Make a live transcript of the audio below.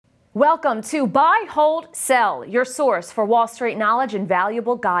Welcome to Buy, Hold, Sell, your source for Wall Street knowledge and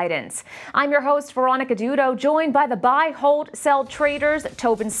valuable guidance. I'm your host, Veronica Dudo, joined by the Buy, Hold, Sell traders,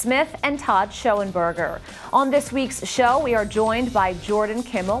 Tobin Smith and Todd Schoenberger. On this week's show, we are joined by Jordan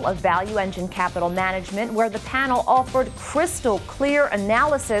Kimmel of Value Engine Capital Management, where the panel offered crystal clear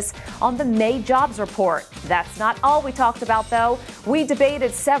analysis on the May jobs report. That's not all we talked about, though. We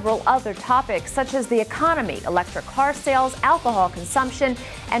debated several other topics, such as the economy, electric car sales, alcohol consumption,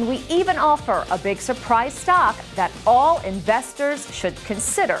 and we even offer a big surprise stock that all investors should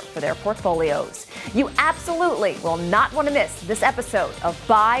consider for their portfolios. You absolutely will not want to miss this episode of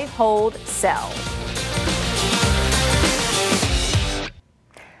Buy, Hold, Sell.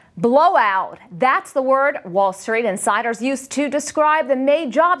 Blowout. That's the word Wall Street insiders used to describe the May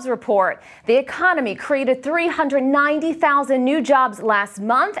jobs report. The economy created 390,000 new jobs last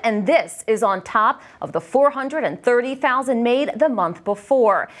month, and this is on top of the 430,000 made the month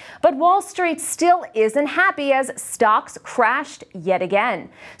before. But Wall Street still isn't happy as stocks crashed yet again.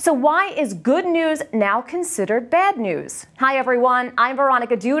 So why is good news now considered bad news? Hi, everyone. I'm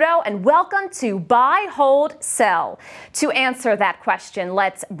Veronica Dudo, and welcome to Buy, Hold, Sell. To answer that question,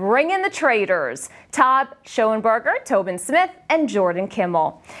 let's bring in the traders, Todd Schoenberger, Tobin Smith, and Jordan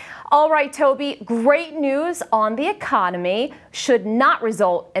Kimmel. All right, Toby, great news on the economy should not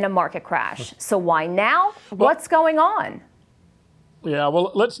result in a market crash. So why now? What's going on? Yeah,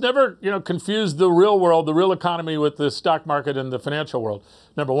 well, let's never, confuse the real world, the real economy with the stock market and the financial world,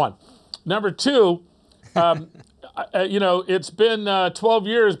 number one. Number two, it's been 12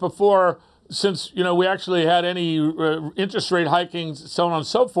 years since we actually had any interest rate hiking, so on and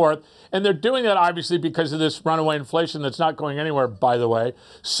so forth. And they're doing that obviously because of this runaway inflation that's not going anywhere, by the way.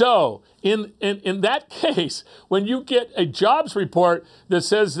 So in that case, when you get a jobs report that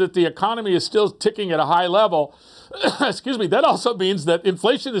says that the economy is still ticking at a high level, excuse me, that also means that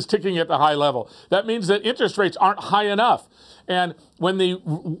inflation is ticking at the high level. That means that interest rates aren't high enough. And when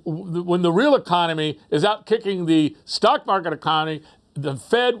the real economy is out kicking the stock market economy, the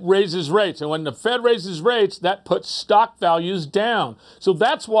Fed raises rates. And when the Fed raises rates, that puts stock values down. So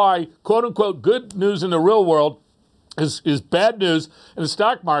that's why, quote unquote, good news in the real world is bad news in the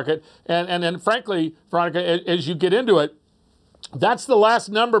stock market. And frankly, Veronica, as you get into it, that's the last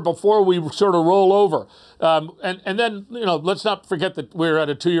number before we sort of roll over. And then, let's not forget that we're at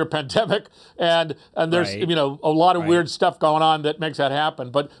a 2-year pandemic and there's, Right. A lot of weird stuff going on that makes that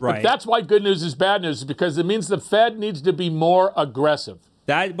happen. But that's why good news is bad news, because it means the Fed needs to be more aggressive.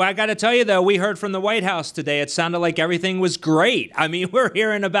 I got to tell you, though, we heard from the White House today. It sounded like everything was great. I mean, we're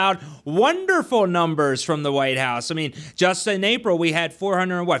hearing about wonderful numbers from the White House. I mean, just in April, we had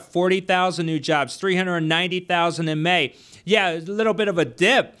 40,000 new jobs, 390,000 in May. Yeah, a little bit of a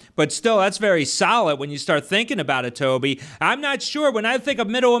dip, but still, that's very solid when you start thinking about it, Toby. I'm not sure. When I think of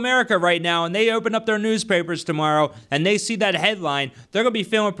Middle America right now and they open up their newspapers tomorrow and they see that headline, they're going to be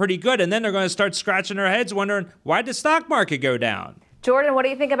feeling pretty good. And then they're going to start scratching their heads wondering, why did the stock market go down? Jordan, what do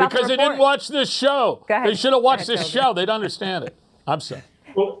you think about Because the they report? didn't watch this show. Go ahead. They should have watched Go ahead, this Toby. show. They'd understand it. I'm sorry.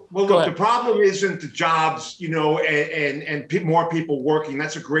 Well, Go look, ahead. the problem isn't the jobs, more people working.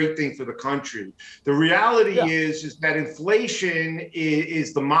 That's a great thing for the country. The reality is that inflation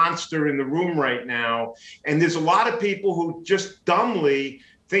is the monster in the room right now. And there's a lot of people who just dumbly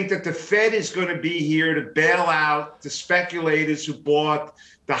think that the Fed is going to be here to bail out the speculators who bought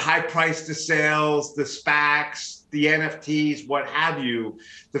the high price to sales, the SPACs, the NFTs, what have you.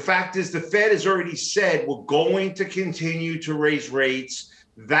 The fact is the Fed has already said we're going to continue to raise rates.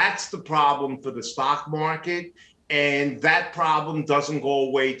 That's the problem for the stock market. And that problem doesn't go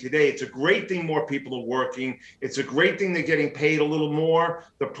away today. It's a great thing more people are working. It's a great thing they're getting paid a little more.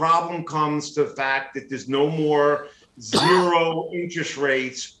 The problem comes to the fact that there's no more zero interest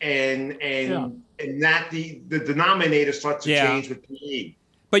rates and that the denominator starts to change with PE.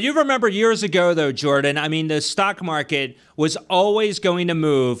 But you remember years ago, though, Jordan, I mean, the stock market was always going to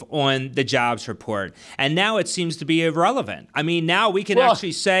move on the jobs report. And now it seems to be irrelevant. I mean, now we can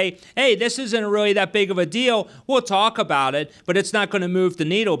actually say, hey, this isn't really that big of a deal. We'll talk about it, but it's not going to move the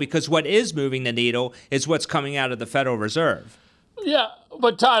needle, because what is moving the needle is what's coming out of the Federal Reserve. Yeah,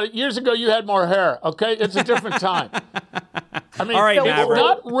 but Todd, years ago you had more hair, okay? It's a different time. I mean, All right, it's Maverick.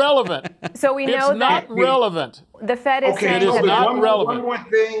 not relevant. So we know It's that not relevant. the Fed is Okay, saying it is that not one relevant. more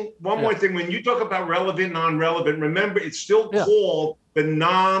thing. When you talk about relevant, non-relevant, remember it's still called the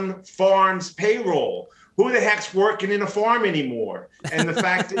non-farms payroll. who the heck's working in a farm anymore? And the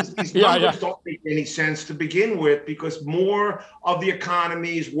fact is these numbers don't make any sense to begin with, because more of the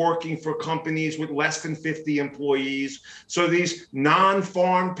economy is working for companies with less than 50 employees. So these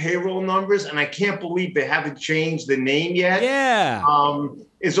non-farm payroll numbers, and I can't believe they haven't changed the name yet,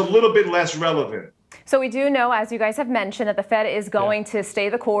 is a little bit less relevant. So we do know, as you guys have mentioned, that the Fed is going to stay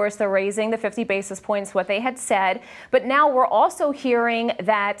the course. They're raising the 50 basis points, what they had said. But now we're also hearing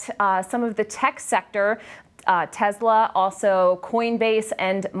that some of the tech sector, Tesla, also Coinbase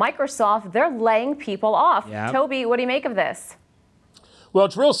and Microsoft, they're laying people off. Yep. Toby, what do you make of this? Well,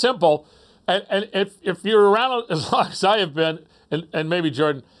 it's real simple. And if you're around as long as I have been, and maybe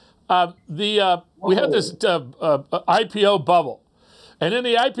Jordan, we had this IPO bubble. And in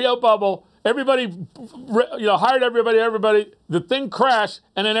the IPO bubble, everybody, hired everybody. The thing crashed,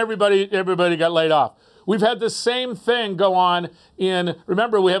 and then everybody got laid off. We've had the same thing go on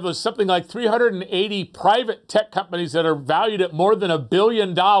remember, we have something like 380 private tech companies that are valued at more than $1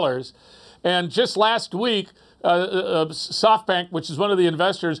 billion. And just last week, SoftBank, which is one of the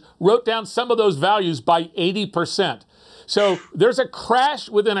investors, wrote down some of those values by 80%. So there's a crash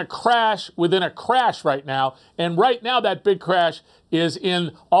within a crash within a crash right now. And right now, that big crash is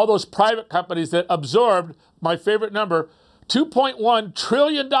in all those private companies that absorbed, my favorite number, $2.1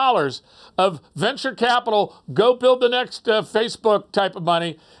 trillion of venture capital, go build the next Facebook type of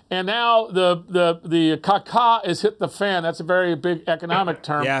money. And now the caca has hit the fan. That's a very big economic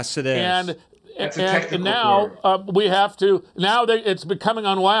term. Yes, it is. And now we have to, it's becoming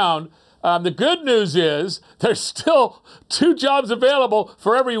unwound. The good news is there's still 2 jobs available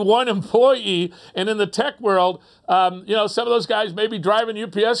for every 1 employee. And in the tech world, some of those guys may be driving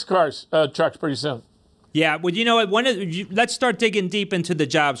UPS trucks pretty soon. Yeah, well, you know what? Let's start digging deep into the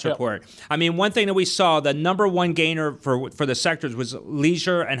jobs report. I mean, one thing that we saw, the number one gainer for the sectors was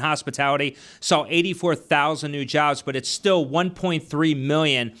leisure and hospitality. Saw 84,000 new jobs, but it's still 1.3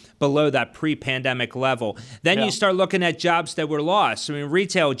 million below that pre-pandemic level. Then you start looking at jobs that were lost. I mean,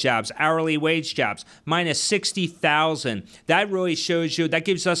 retail jobs, hourly wage jobs, minus 60,000. That really shows you, that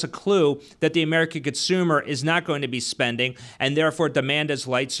gives us a clue that the American consumer is not going to be spending, and therefore demand is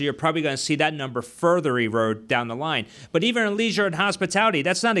light. So you're probably going to see that number further erode down the line. But even in leisure and hospitality,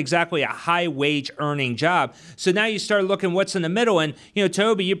 that's not exactly a high wage earning job. So now you start looking what's in the middle. And,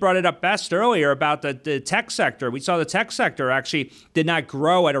 Toby, you brought it up best earlier about the tech sector. We saw the tech sector actually did not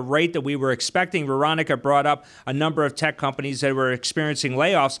grow at a rate that we were expecting. Veronica brought up a number of tech companies that were experiencing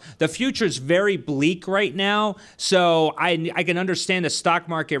layoffs. The future is very bleak right now. So I can understand the stock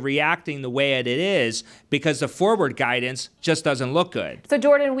market reacting the way it is, because the forward guidance just doesn't look good. So,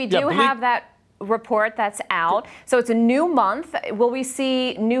 Jordan, we do have that report that's out. So it's a new month. Will we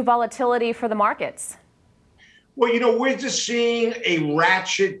see new volatility for the markets? Well, we're just seeing a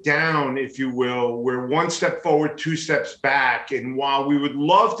ratchet down, if you will. We're 1 step forward, 2 steps back. And while we would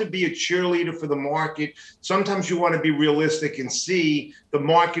love to be a cheerleader for the market, sometimes you want to be realistic and see the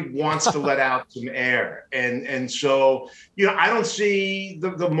market wants to let out some air. And so, I don't see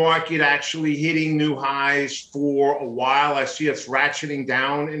the market actually hitting new highs for a while. I see us ratcheting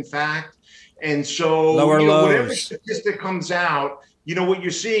down, in fact. And so whatever statistic comes out, what you're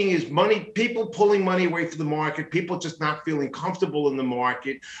seeing is people pulling money away from the market, people just not feeling comfortable in the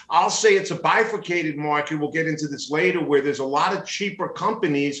market. I'll say it's a bifurcated market. We'll get into this later, where there's a lot of cheaper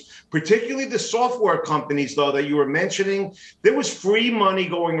companies, particularly the software companies, though, that you were mentioning. There was free money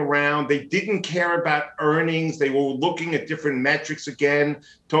going around. They didn't care about earnings. They were looking at different metrics again.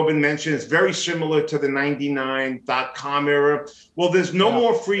 Tobin mentioned it's very similar to the 99.com era. Well, there's no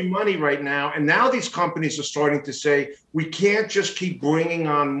more free money right now. And now these companies are starting to say, we can't just keep bringing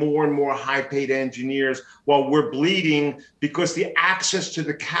on more and more high-paid engineers while we're bleeding, because the access to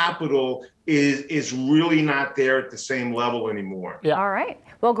the capital is really not there at the same level anymore. Yeah. All right.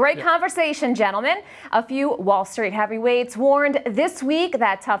 Well, great conversation, gentlemen. A few Wall Street heavyweights warned this week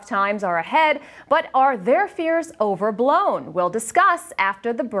that tough times are ahead, but are their fears overblown? We'll discuss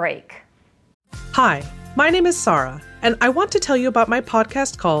after the break. Hi, my name is Sarah, and I want to tell you about my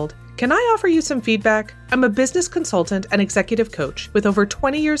podcast called Can I Offer You Some Feedback? I'm a business consultant and executive coach with over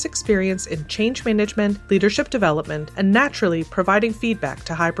 20 years experience in change management, leadership development, and naturally providing feedback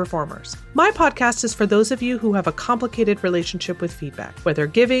to high performers. My podcast is for those of you who have a complicated relationship with feedback, whether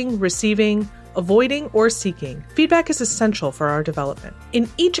giving, receiving, avoiding, or seeking. Feedback is essential for our development. In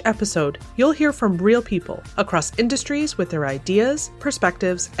each episode, you'll hear from real people across industries with their ideas,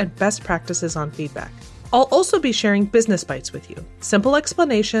 perspectives, and best practices on feedback. I'll also be sharing business bites with you, simple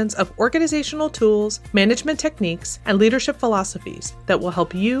explanations of organizational tools, management techniques, and leadership philosophies that will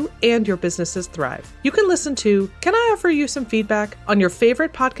help you and your businesses thrive. You can listen to Can I Offer You Some Feedback on your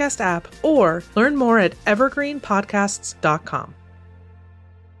favorite podcast app or learn more at evergreenpodcasts.com.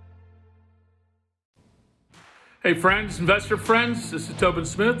 Hey friends, investor friends, this is Tobin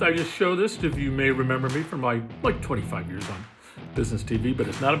Smith. I just show this if you may remember me from my 25 years on business TV, but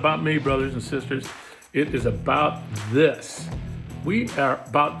it's not about me, brothers and sisters. It is about this. We are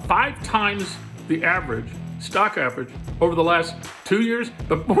about 5 times the average, stock average, over the last 2 years.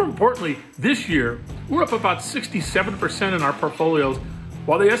 But more importantly, this year, we're up about 67% in our portfolios,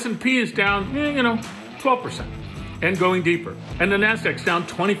 while the S&P is down, 12% and going deeper. And the NASDAQ's down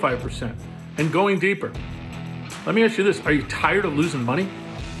 25% and going deeper. Let me ask you this, are you tired of losing money?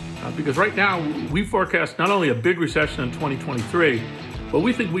 Because right now, we forecast not only a big recession in 2023, but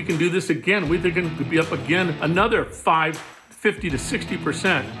we think we can do this again. We think it could be up again another 50 to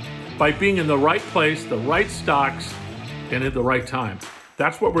 60% by being in the right place, the right stocks, and at the right time.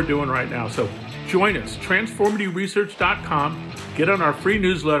 That's what we're doing right now. So join us, transformativeresearch.com. Get on our free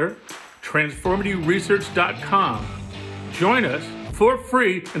newsletter, transformativeresearch.com. Join us for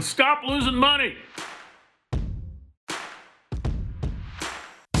free and stop losing money.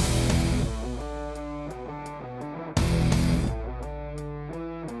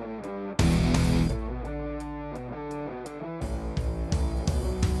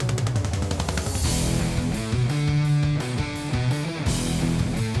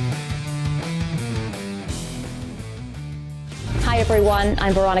 Hi everyone,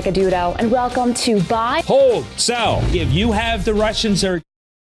 I'm Veronica Dudo, and welcome to Buy, Hold, Sell. If you have the Russians are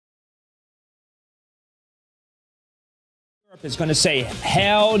Europe is going to say,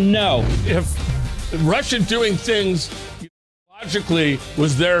 hell no. If Russia doing things logically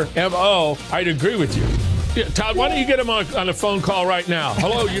was their MO, I'd agree with you. Yeah, Todd, why don't you get him on a phone call right now?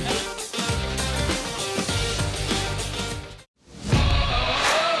 Hello, you.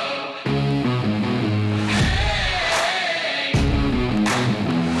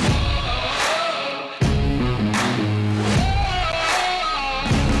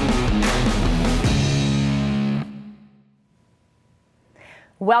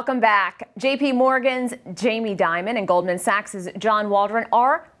 Welcome back. JP Morgan's Jamie Dimon and Goldman Sachs' John Waldron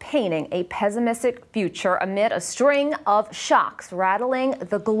are painting a pessimistic future amid a string of shocks rattling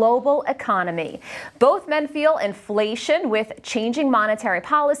the global economy. Both men feel inflation with changing monetary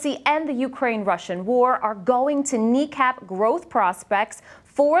policy and the Ukraine-Russian war are going to kneecap growth prospects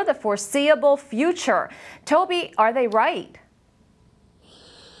for the foreseeable future. Toby, are they right?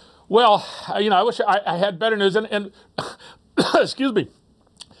 Well, I wish I had better news. And excuse me.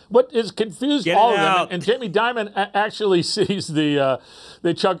 What is confused all of them, and Jamie Dimon actually sees it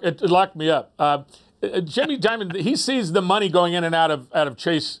locked me up. Jamie Dimon, he sees the money going in and out of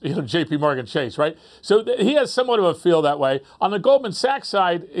Chase, JP Morgan Chase, right? So he has somewhat of a feel that way. On the Goldman Sachs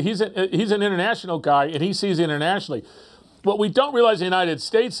side, he's an international guy, and he sees internationally. What we don't realize in the United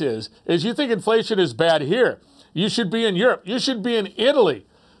States is you think inflation is bad here. You should be in Europe. You should be in Italy.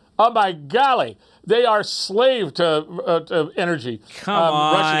 Oh, my golly. They are slave to energy. Come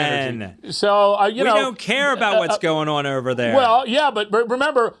on. Russian energy. So, we don't care about what's going on over there. Well, yeah, but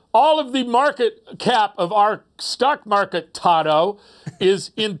remember, all of the market cap of our stock market, Tado, is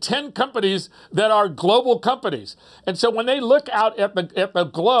in 10 companies that are global companies. And so when they look out at the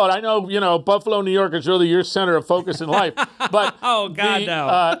globe, I know, Buffalo, New York is really your center of focus in life. But oh, God,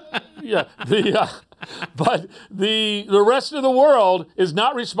 no. But the rest of the world is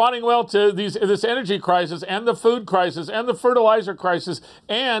not responding well to this energy crisis and the food crisis and the fertilizer crisis,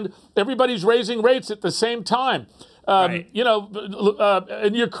 and everybody's raising rates at the same time. Right.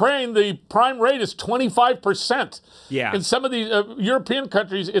 In Ukraine, the prime rate is 25%. Yeah. In some of the European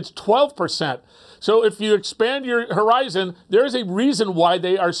countries, it's 12%. So if you expand your horizon, there's a reason why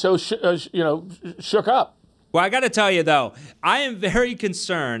they are so shook up. Well, I got to tell you, though, I am very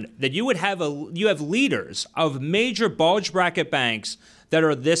concerned that you have leaders of major bulge bracket banks that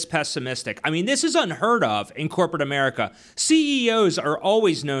are this pessimistic. I mean, this is unheard of in corporate America. CEOs are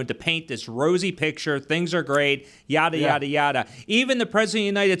always known to paint this rosy picture. Things are great, yada, yada, yada. Even the President of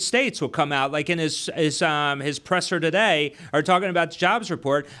the United States will come out, like in his presser today, or talking about the jobs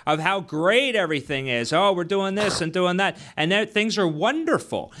report, of how great everything is. Oh, we're doing this and doing that. And that things are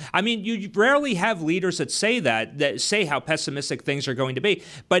wonderful. I mean, you rarely have leaders that say how pessimistic things are going to be.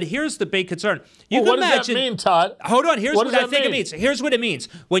 But here's the big concern. What does that mean, Todd? Hold on. Here's what I think it means. Here's what it means.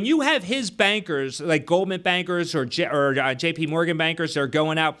 When you have his bankers, like Goldman bankers or JP Morgan bankers, they're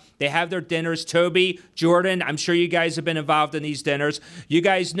going out, they have their dinners. Toby, Jordan, I'm sure you guys have been involved in these dinners. You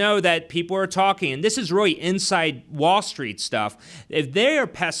guys know that people are talking, and this is really inside Wall Street stuff. If they are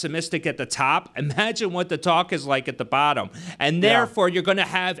pessimistic at the top, imagine what the talk is like at the bottom. And therefore, you're going to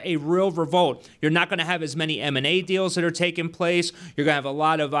have a real revolt. You're not going to have as many M&A deals that are taking place. You're going to have a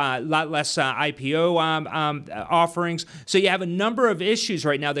lot less IPO offerings. So you have a number of issues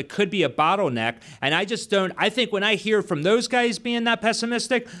right now that could be a bottleneck. And I think when I hear from those guys being that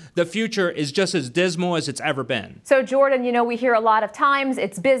pessimistic, the future is just as dismal as it's ever been. So Jordan, we hear a lot of times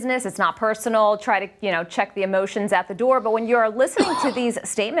it's business, it's not personal, try to, check the emotions at the door. But when you're listening to these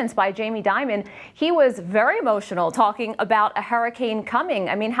statements by Jamie Dimon, he was very emotional talking about a hurricane coming.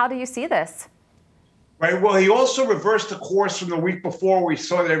 I mean, how do you see this? Right. Well, he also reversed the course from the week before. We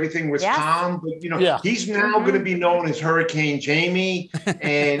saw that everything was calm, but he's now going to be known as Hurricane Jamie,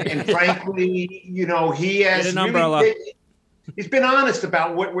 and frankly, he has he's been honest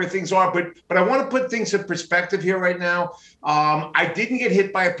about where things are. But I want to put things in perspective here right now. I didn't get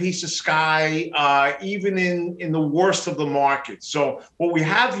hit by a piece of sky, even in the worst of the markets. So what we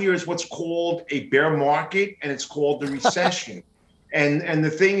have here is what's called a bear market, and it's called the recession. And the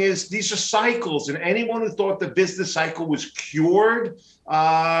thing is, these are cycles, and anyone who thought the business cycle was cured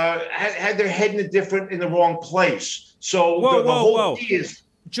had their head in the wrong place. So the whole key is.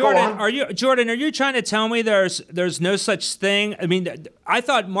 Jordan, are you trying to tell me there's no such thing? I mean, I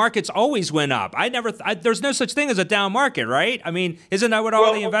thought markets always went up. There's no such thing as a down market, right? I mean, isn't that what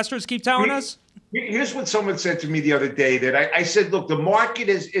all the investors keep telling us? Here's what someone said to me the other day, that I said, look, the market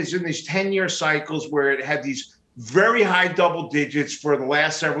is in these 10-year cycles where it had these very high double digits for the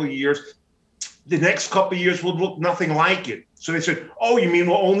last several years. The next couple of years will look nothing like it. So they said, oh, you mean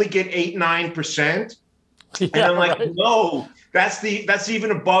we'll only get 8-9%? And I'm like, no, that's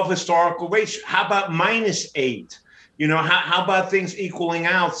even above historical rates. How about -8? How about things equaling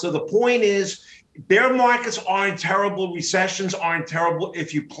out? So the point is, bear markets aren't terrible. Recessions aren't terrible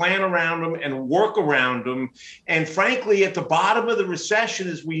if you plan around them and work around them. And frankly, at the bottom of the recession,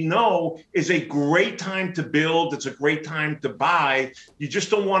 as we know, is a great time to build. It's a great time to buy. You just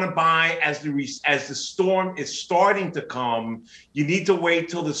don't want to buy as the storm is starting to come. You need to wait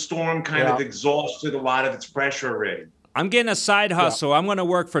till the storm kind of exhausted a lot of its pressure already. I'm getting a side hustle. I'm going to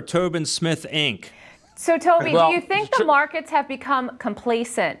work for Tobin Smith Inc. So, Toby, do you think the markets have become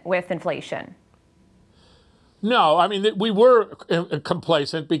complacent with inflation? No, I mean, we were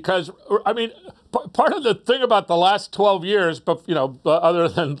complacent because, I mean, part of the thing about the last 12 years, but other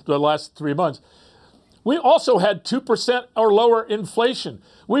than the last 3 months, we also had 2% or lower inflation.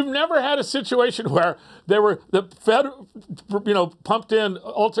 We've never had a situation where the Fed, pumped in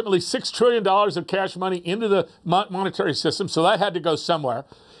ultimately $6 trillion of cash money into the monetary system, so that had to go somewhere.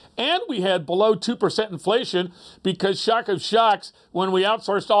 And we had below 2% inflation because, shock of shocks, when we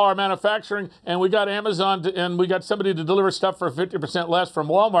outsourced all our manufacturing and we got Amazon and we got somebody to deliver stuff for 50% less from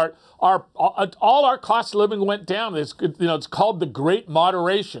Walmart, all our cost of living went down. It's called the Great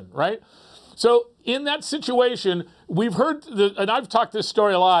Moderation, right? So in that situation, we've heard, and I've talked this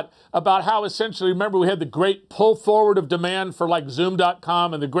story a lot about how essentially, remember, we had the great pull forward of demand for like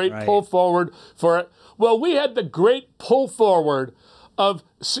Zoom.com and the great pull forward for it. Well, we had the great pull forward of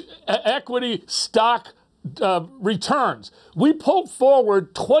equity stock returns. We pulled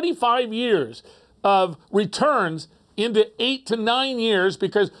forward 25 years of returns into 8 to 9 years,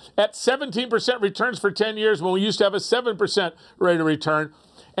 because at 17% returns for 10 years when we used to have a 7% rate of return.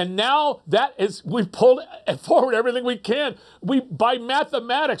 And now we've pulled forward everything we can. By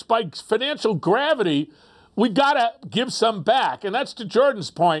mathematics, by financial gravity, we got to give some back. And that's to Jordan's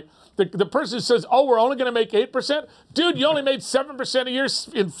point. The person says, oh, we're only going to make 8%. Dude, you only made 7% a year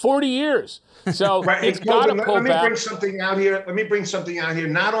in 40 years. So it's got to pull back. Let me bring something out here.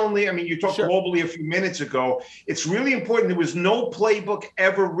 Not only, you talked globally a few minutes ago. It's really important. There was no playbook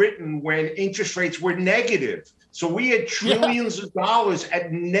ever written when interest rates were negative. So we had trillions of dollars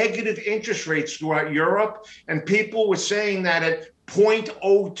at negative interest rates throughout Europe. And people were saying that at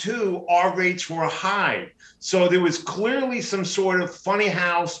 0.02, our rates were high. So there was clearly some sort of funny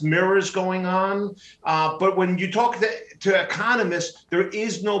house mirrors going on. But when you talk to economists, there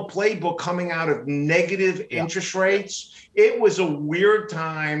is no playbook coming out of negative interest rates. It was a weird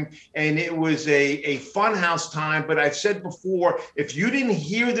time, and it was a funhouse time. But I've said before, if you didn't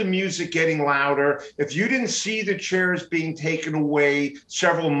hear the music getting louder, if you didn't see the chairs being taken away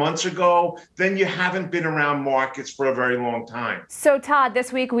several months ago, then you haven't been around markets for a very long time. So, Todd,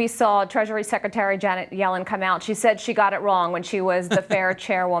 this week we saw Treasury Secretary Janet Yellen come out. She said she got it wrong when she was the Fed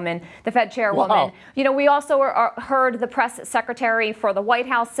chairwoman. Wow. You know, we also heard the press secretary for the White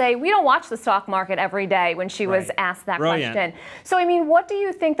House say, we don't watch the stock market every day when she was asked that question. So, I mean, what do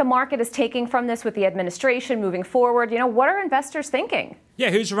you think the market is taking from this with the administration moving forward? You know, what are investors thinking? Yeah,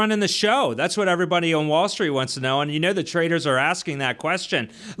 who's running the show? That's what everybody on Wall Street wants to know. And you know the traders are asking that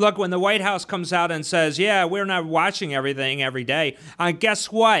question. Look, when the White House comes out and says, yeah, we're not watching everything every day,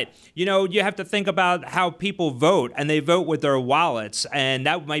 guess what? You know, you have to think about how people vote, and they vote with their wallets. And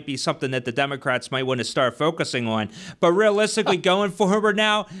that might be something that the Democrats might want to start focusing on. But realistically, going forward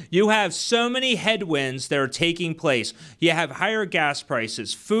now, you have so many headwinds that are taking place. You have higher gas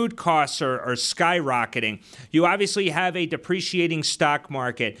prices. Food costs are skyrocketing. You obviously have a depreciating stock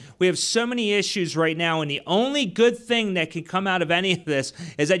market. We have so many issues right now, and the only good thing that can come out of any of this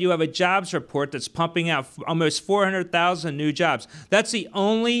is that you have a jobs report that's pumping out almost 400,000 new jobs. That's the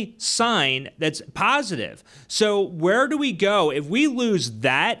only sign that's positive. So where do we go if we lose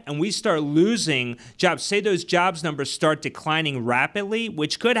that and we start losing jobs? Say those jobs numbers start declining rapidly,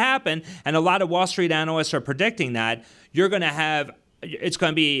 which could happen, and a lot of Wall Street analysts are predicting that. You're going to have it's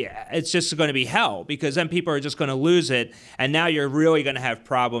just going to be hell, because then people are just going to lose it. And now you're really going to have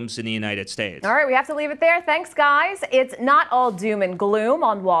problems in the United States. All right, we have to leave it there. Thanks, guys. It's not all doom and gloom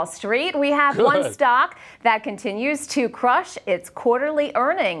on Wall Street. We have one stock that continues to crush its quarterly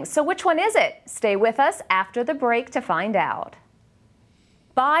earnings. So which one is it? Stay with us after the break to find out.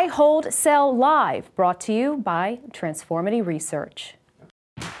 Buy, Hold, Sell Live, brought to you by Transformity Research.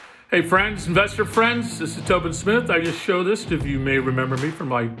 Hey friends, investor friends, this is Tobin Smith. I just show this if you may remember me from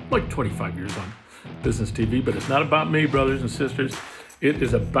my 25 years on business TV, but it's not about me, brothers and sisters. It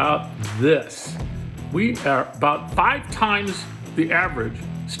is about this. We are about 5 times the average,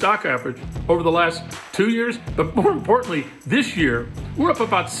 stock average, over the last 2 years, but more importantly, this year, we're up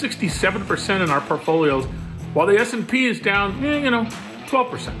about 67% in our portfolios, while the S&P is down,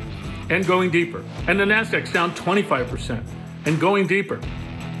 12% and going deeper. And the Nasdaq's down 25% and going deeper.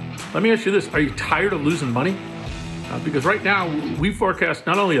 Let me ask you this, are you tired of losing money? Because right now, we forecast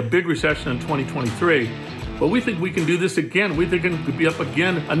not only a big recession in 2023, but we think we can do this again. We think it could be up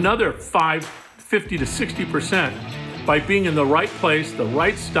again another 50 to 60% by being in the right place, the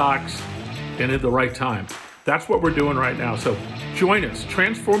right stocks, and at the right time. That's what we're doing right now. So join us,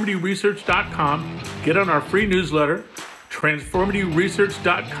 transformityresearch.com. Get on our free newsletter,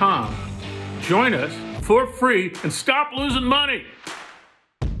 transformityresearch.com. Join us for free and stop losing money.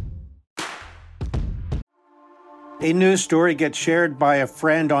 A news story gets shared by a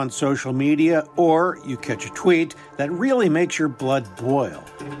friend on social media, or you catch a tweet that really makes your blood boil.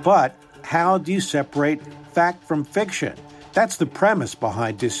 But how do you separate fact from fiction? That's the premise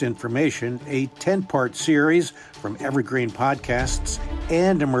behind Disinformation, a 10-part series from Evergreen Podcasts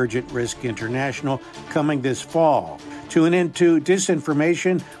and Emergent Risk International, coming this fall. Tune into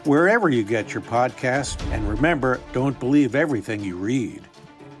Disinformation wherever you get your podcasts, and remember, don't believe everything you read.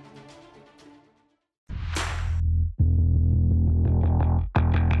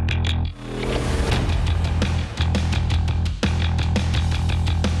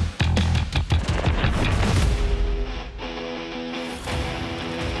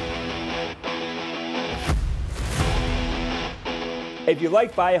 If you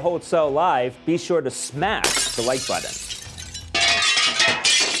like Buy, Hold, Sell Live, be sure to smash the like button.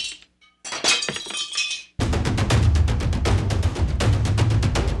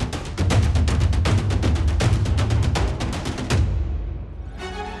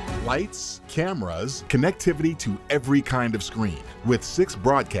 Lights, cameras, connectivity to every kind of screen, with 6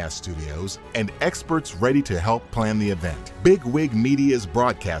 broadcast studios and experts ready to help plan the event. Big Wig Media's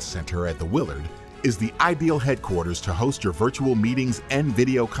broadcast center at the Willard is the ideal headquarters to host your virtual meetings and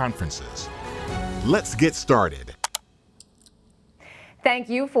video conferences. Let's get started. Thank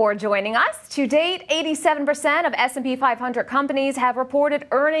you for joining us. To date, 87% of S&P 500 companies have reported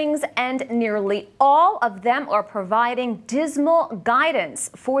earnings, and nearly all of them are providing dismal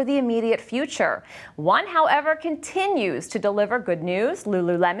guidance for the immediate future. One, however, continues to deliver good news.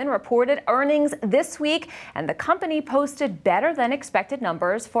 Lululemon reported earnings this week, and the company posted better than expected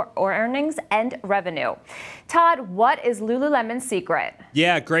numbers for earnings and revenue. Todd, what is Lululemon's secret?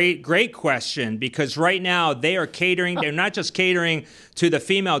 Yeah, great question, because right now they are catering, they're not just catering to the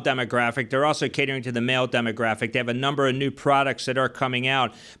female demographic, they're also catering to the male demographic. They have a number of new products that are coming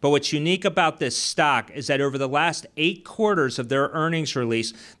out. But what's unique about this stock is that over the last 8 quarters of their earnings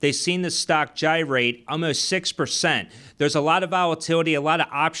release, they've seen the stock gyrate almost 6%. There's a lot of volatility, a lot of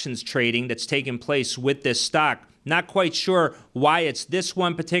options trading that's taking place with this stock. Not quite sure why it's this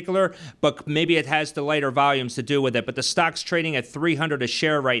one particular, but maybe it has the lighter volumes to do with it. But the stock's trading at $300 a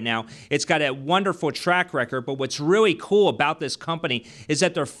share right now. It's got a wonderful track record, but what's really cool about this company is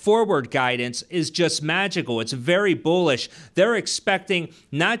that their forward guidance is just magical. It's very bullish. They're expecting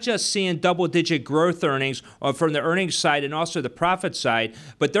not just seeing double-digit growth earnings from the earnings side and also the profit side,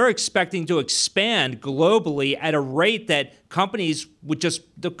 but they're expecting to expand globally at a rate that companies would just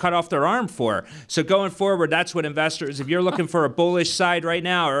cut off their arm for. So going forward, that's what investors, if you're looking for a bullish side right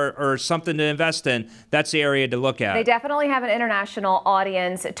now or something to invest in, that's the area to look at. They definitely have an international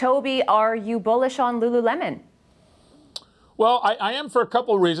audience. Toby, are you bullish on Lululemon? Well, I am for a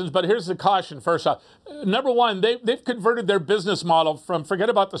couple of reasons, but here's the caution first off. Number one, they've converted their business model from, forget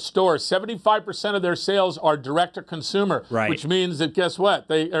about the store, 75% of their sales are direct to consumer, right, which means that guess what?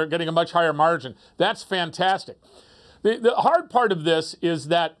 They are getting a much higher margin. That's fantastic. The hard part of this is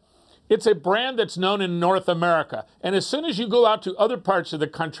that it's a brand that's known in North America. And as soon as you go out to other parts of the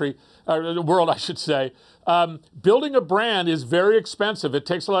country, or the world, I should say, building a brand is very expensive. It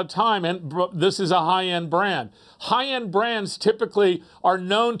takes a lot of time, and this is a high-end brand. High-end brands typically are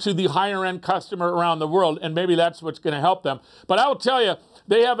known to the higher-end customer around the world, and maybe that's what's going to help them. But I will tell you,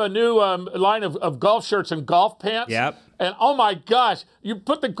 they have a new line of golf shirts and golf pants. Yep. And oh my gosh, you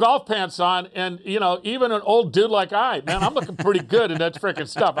put the golf pants on, and even an old dude like man, I'm looking pretty good in that freaking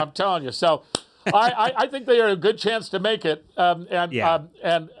stuff. I'm telling you. So, I think they are a good chance to make it. And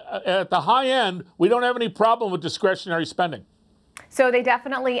at the high end, we don't have any problem with discretionary spending. So they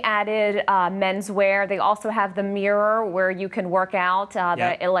definitely added menswear. They also have the mirror where you can work out,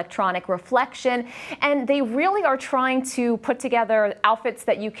 the electronic reflection. And they really are trying to put together outfits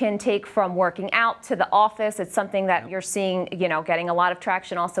that you can take from working out to the office. It's something that you're seeing, getting a lot of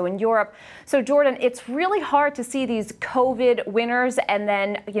traction also in Europe. So Jordan, it's really hard to see these COVID winners and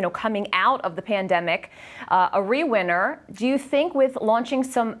then, coming out of the pandemic, a re-winner. Do you think with launching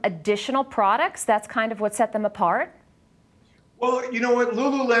some additional products, that's kind of what set them apart? Well, you know what?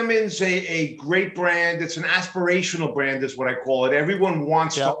 Lululemon's a great brand. It's an aspirational brand is what I call it. Everyone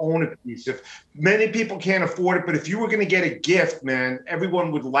wants to own a piece. If many people can't afford it, but if you were going to get a gift, man,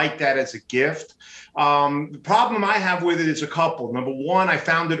 everyone would like that as a gift. The problem I have with it is a couple. Number one, I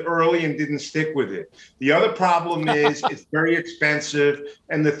found it early and didn't stick with it. The other problem is it's very expensive.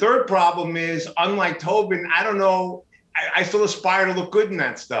 And the third problem is, unlike Tobin, I don't know, I still aspire to look good in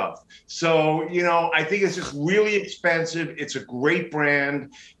that stuff. So, I think it's just really expensive. It's a great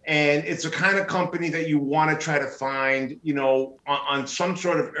brand. And it's a kind of company that you want to try to find, on some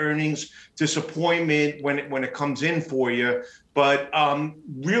sort of earnings disappointment when it comes in for you. But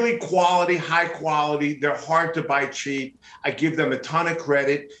really quality, high quality. They're hard to buy cheap. I give them a ton of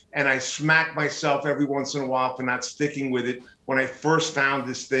credit. And I smack myself every once in a while for not sticking with it when I first found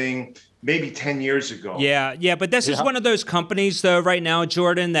this thing maybe 10 years ago. Yeah, but this is one of those companies, though, right now,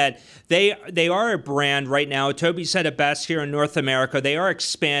 Jordan, that they are a brand right now. Toby said it best here in North America. They are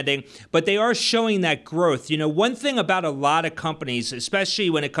expanding, but they are showing that growth. One thing about a lot of companies, especially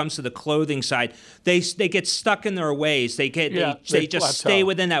when it comes to the clothing side, they get stuck in their ways. They just stay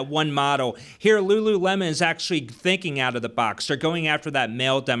within that one model. Here, Lululemon is actually thinking out of the box. They're going after that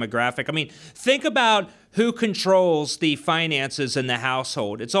male demographic. I mean, think about who controls the finances in the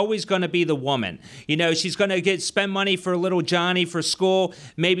household. It's always going to be the woman. She's going to spend money for little Johnny for school,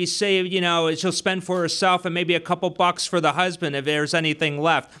 maybe save, she'll spend for herself and maybe a couple bucks for the husband if there's anything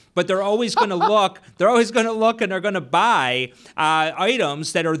left. But they're always going to look, and they're going to buy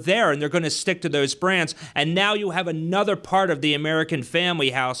items that are there, and they're going to stick to those brands. And now you have another part of the American family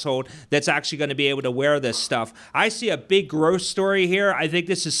household that's actually going to be able to wear this stuff. I see a big growth story here. I think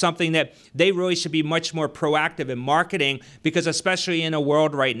this is something that they really should be much more proactive in marketing, because especially in a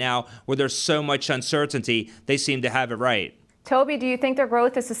world right now where there's so much uncertainty, they seem to have it right. Toby, do you think their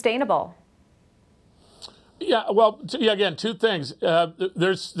growth is sustainable? Yeah, well, again, two things.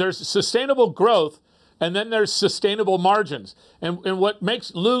 There's sustainable growth, and then there's sustainable margins. And what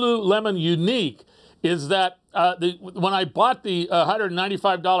makes Lululemon unique is that when I bought the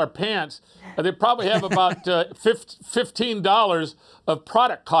 $195 pants, they probably have about $15 of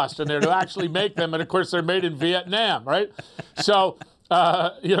product cost in there to actually make them. And, of course, they're made in Vietnam, right? So,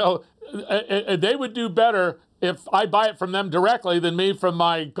 they would do better if I buy it from them directly than me from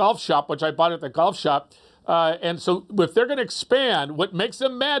my golf shop, which I bought at the golf shop. And so if they're going to expand, what makes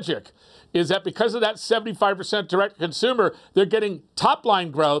them magic is that because of that 75% direct consumer, they're getting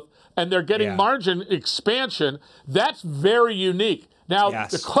top-line growth and they're getting margin expansion. That's very unique. Now,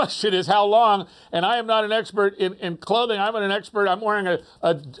 the question is how long, and I am not an expert in clothing. I'm an expert. I'm wearing an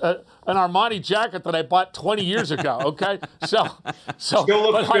Armani jacket that I bought 20 years ago, okay? So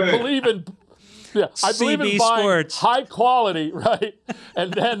but I believe in... Yeah, I believe in CB buying Sports. high quality, right?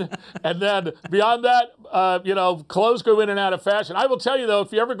 and then beyond that, clothes go in and out of fashion. I will tell you though,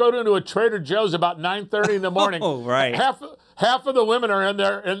 if you ever go into a Trader Joe's about 9:30 in the morning, right. half of the women are in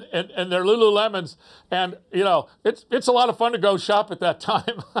there in their Lululemons, and it's a lot of fun to go shop at that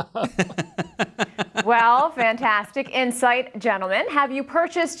time. Well, fantastic insight, gentlemen. Have you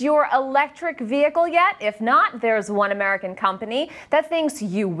purchased your electric vehicle yet? If not, there's one American company that thinks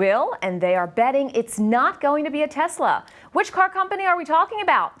you will, and they are betting it's not going to be a Tesla. Which car company are we talking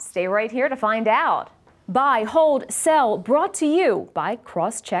about? Stay right here to find out. Buy, hold, sell, brought to you by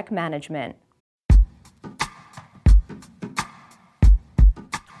Crosscheck Management.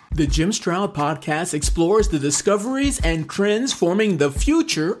 The Jim Stroud Podcast explores the discoveries and trends forming the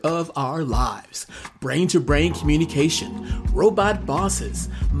future of our lives. Brain-to-brain communication, robot bosses,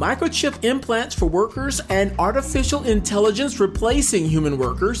 microchip implants for workers, and artificial intelligence replacing human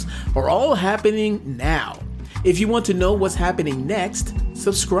workers are all happening now. If you want to know what's happening next,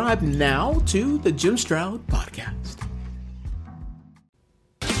 subscribe now to the Jim Stroud Podcast.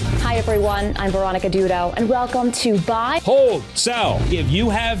 Hi, everyone. I'm Veronica Dudo, and welcome to Buy, Hold, Sell. If you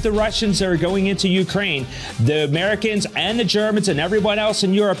have the Russians that are going into Ukraine, the Americans and the Germans and everyone else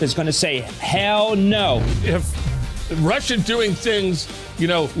in Europe is going to say, hell no. If Russia doing things,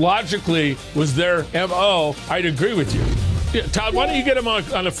 logically was their MO, I'd agree with you. Yeah, Todd, why don't you get him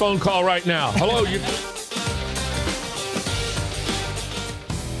on a phone call right now? Hello, you.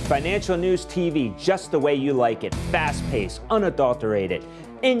 Financial News TV, just the way you like it. Fast-paced, unadulterated,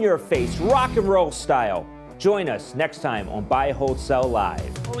 in-your-face, rock and roll style. Join us next time on Buy, Hold, Sell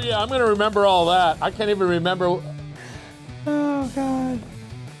Live. Oh, yeah, I'm going to remember all that. I can't even remember. Oh, God.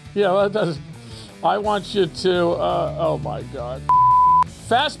 Yeah, well, that does. I want you to, oh, my God.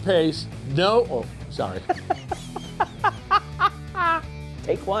 Fast-paced, no, oh, sorry.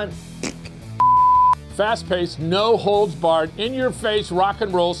 Take one. Fast-paced, no holds barred, in-your-face, rock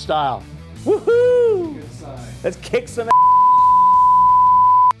and roll style. Woohoo! Let's kick some ass.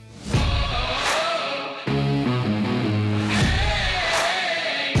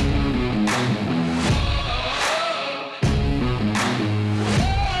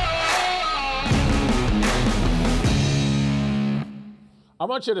 I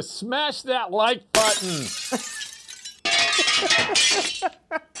want you to smash that like button.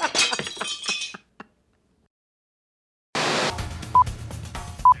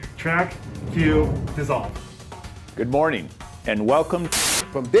 Track, cue, dissolve. Good morning and welcome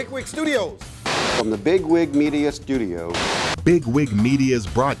from Bigwig Studios. From the Bigwig Media Studio. Bigwig Media's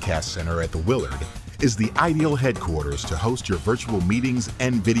broadcast center at the Willard is the ideal headquarters to host your virtual meetings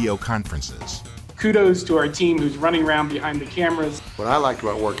and video conferences. Kudos to our team who's running around behind the cameras. What I liked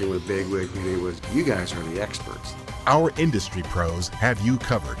about working with Bigwig Media was you guys are the experts. Our industry pros have you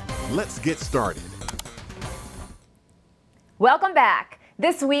covered. Let's get started. Welcome back.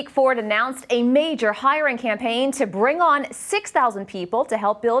 This week, Ford announced a major hiring campaign to bring on 6,000 people to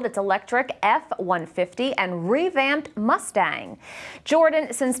help build its electric F-150 and revamped Mustang.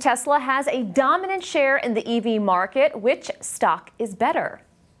 Jordan, since Tesla has a dominant share in the EV market, which stock is better?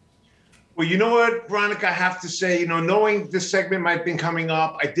 Well, you know what, Veronica, I have to say, knowing this segment might have been coming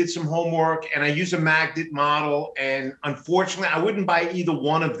up, I did some homework and I use a magnet model. And unfortunately, I wouldn't buy either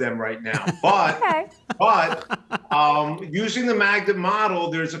one of them right now. But, using the magnet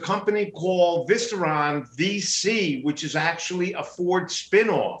model, there's a company called Visteron VC, which is actually a Ford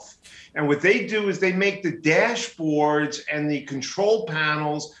spinoff. And what they do is they make the dashboards and the control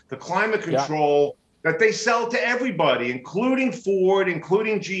panels, the climate control, that they sell to everybody, including Ford,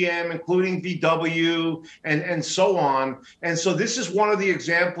 including GM, including VW, and so on. And so this is one of the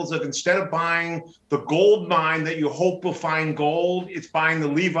examples of, instead of buying the gold mine that you hope will find gold, it's buying the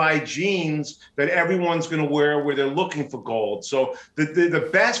Levi jeans that everyone's going to wear where they're looking for gold. So the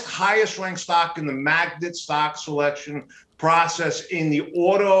best, highest ranked stock in the magnet stock selection process in the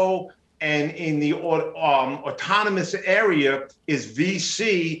auto and in the autonomous area is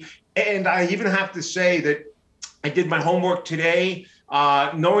VC. And I even have to say that I did my homework today.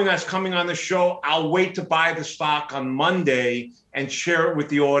 Knowing that's coming on the show, I'll wait to buy the stock on Monday and share it with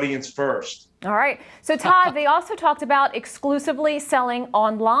the audience first. All right. So, Todd, they also talked about exclusively selling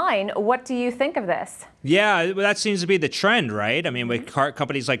online. What do you think of this? Yeah, well, that seems to be the trend, right? I mean, with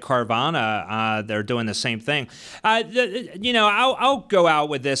companies like Carvana, they're doing the same thing. I'll go out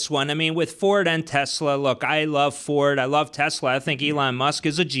with this one. I mean, with Ford and Tesla, look, I love Ford. I love Tesla. I think Elon Musk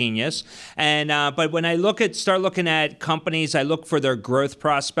is a genius. And but when I start looking at companies, I look for their growth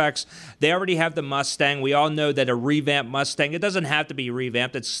prospects. They already have the Mustang. We all know that a revamped Mustang, it doesn't have to be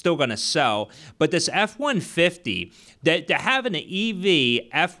revamped. It's still going to sell. But this F-150, to have an EV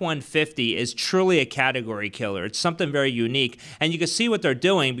F-150 is truly a category killer. It's something very unique. And you can see what they're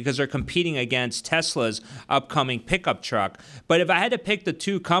doing because they're competing against Tesla's upcoming pickup truck. But if I had to pick the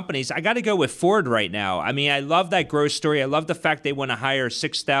two companies, I got to go with Ford right now. I mean, I love that growth story. I love the fact they want to hire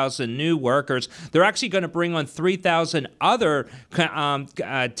 6,000 new workers. They're actually going to bring on 3,000 other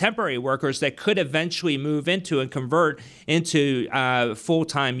temporary workers that could eventually move into and convert into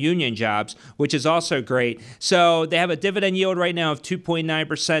full-time union jobs, which is also great. So they have a dividend yield right now of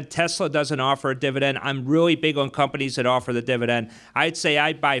 2.9%. Tesla doesn't offer a dividend. I'm really big on companies that offer the dividend. I'd say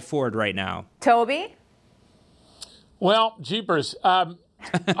I'd buy Ford right now. Toby? Well, jeepers.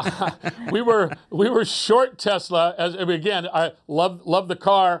 we were short Tesla. Again, I love the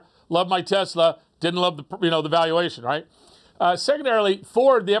car, love my Tesla. Didn't love the valuation, right? Secondarily,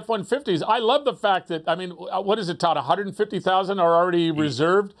 Ford, the F-150s, I love the fact that, I mean, what is it, Todd? 150,000 are already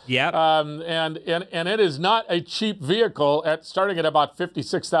reserved. Yep. And it is not a cheap vehicle starting at about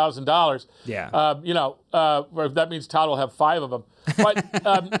 $56,000. Yeah. That means Todd will have 5 of them. But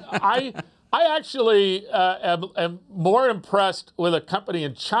I actually am more impressed with a company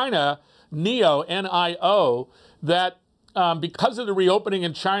in China, NIO, N-I-O, that because of the reopening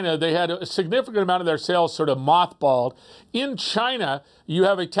in China, they had a significant amount of their sales sort of mothballed. In China, you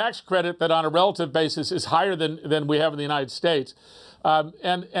have a tax credit that on a relative basis is higher than we have in the United States.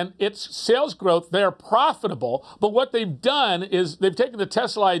 And its sales growth, they're profitable. But what they've done is they've taken the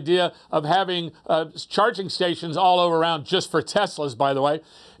Tesla idea of having charging stations all over around just for Teslas, by the way.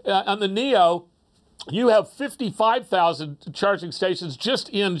 On the NIO, you have 55,000 charging stations just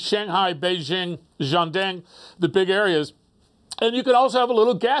in Shanghai, Beijing, Jiangdong, the big areas. And you can also have a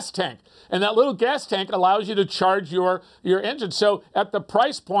little gas tank. And that little gas tank allows you to charge your engine. So at the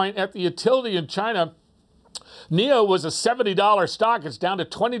price point, at the utility in China, NIO was a $70 stock. It's down to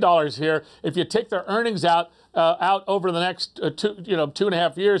 $20 here. If you take their earnings out over the next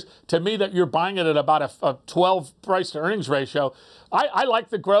 2.5 years, to me that you're buying it at about a 12 price to earnings ratio. I like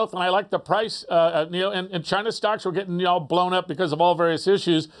the growth and I like the price. And China stocks were getting blown up because of all various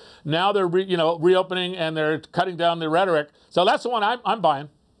issues. Now they're reopening and they're cutting down the rhetoric. So that's the one I'm buying.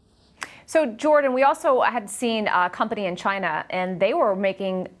 So, Jordan, we also had seen a company in China, and they were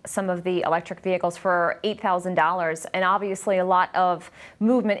making some of the electric vehicles for $8,000, and obviously a lot of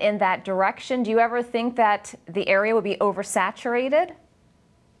movement in that direction. Do you ever think that the area would be oversaturated?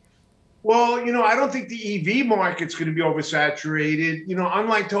 Well, I don't think the EV market's going to be oversaturated.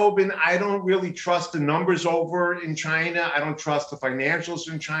 Unlike Tobin, I don't really trust the numbers over in China. I don't trust the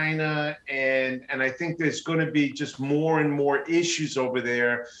financials in China. And I think there's going to be just more and more issues over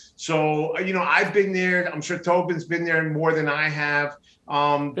there. So, I've been there. I'm sure Tobin's been there more than I have.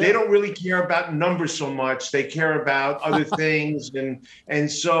 They don't really care about numbers so much. They care about other things.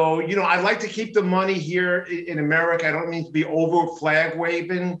 And so, I like to keep the money here in America. I don't mean to be over flag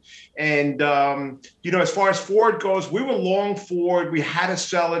waving. And, as far as Ford goes, we were long Ford. We had to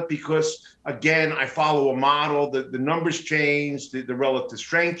sell it because, again, I follow a model. The numbers changed, the relative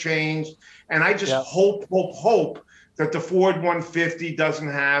strength changed. And I just hope that the Ford 150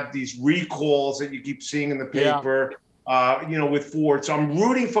 doesn't have these recalls that you keep seeing in the paper. With Ford. So I'm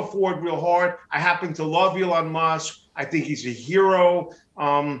rooting for Ford real hard. I happen to love Elon Musk. I think he's a hero.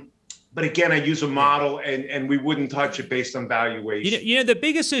 But again, I use a model, and we wouldn't touch it based on valuation. The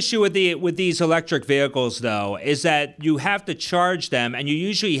biggest issue with these electric vehicles, though, is that you have to charge them, and you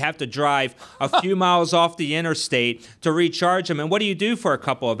usually have to drive a few miles off the interstate to recharge them. And what do you do for a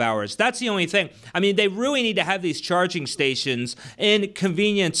couple of hours? That's the only thing. I mean, they really need to have these charging stations in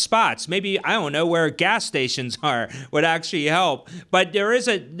convenient spots. Maybe, I don't know, where gas stations are would actually help. But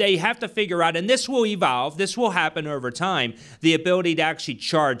they have to figure out, and this will evolve, this will happen over time, the ability to actually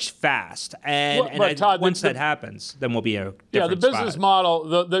charge fast. Todd, once that happens, then we'll be a different the business spot.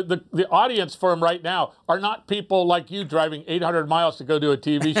 model, the audience for them right now are not people like you driving 800 miles to go do a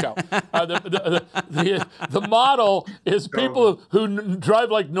TV show. The model is people who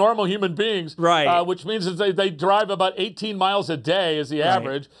drive like normal human beings, right? Which means that they drive about 18 miles a day is the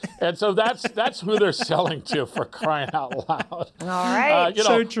average, and so that's who they're selling to, for crying out loud. All right,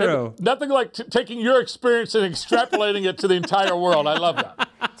 so true. Nothing like taking your experience and extrapolating it to the entire world. I love that.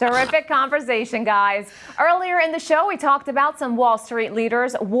 Terrific conversation, guys. Earlier in the show, we talked about some Wall Street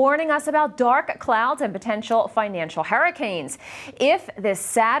leaders warning us about dark clouds and potential financial hurricanes. If this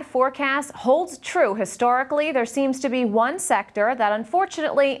sad forecast holds true historically, there seems to be one sector that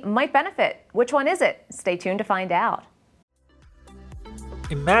unfortunately might benefit. Which one is it? Stay tuned to find out.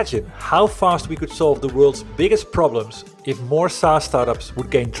 Imagine how fast we could solve the world's biggest problems if more SaaS startups would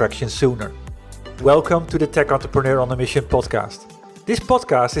gain traction sooner. Welcome to the Tech Entrepreneur on a Mission podcast. This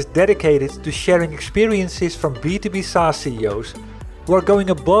podcast is dedicated to sharing experiences from B2B SaaS CEOs who are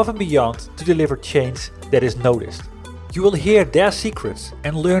going above and beyond to deliver change that is noticed. You will hear their secrets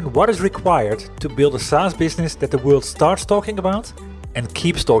and learn what is required to build a SaaS business that the world starts talking about and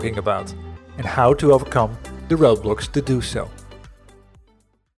keeps talking about, and how to overcome the roadblocks to do so.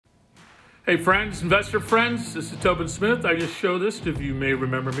 Hey friends, investor friends, this is Tobin Smith. I just show this if you may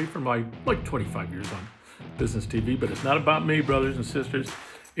remember me from my 25 years on business TV, but it's not about me, brothers and sisters.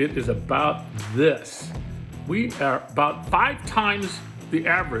 It is about this. We are about 5 times the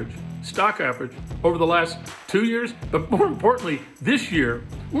average, stock average, over the last 2 years, but more importantly, this year,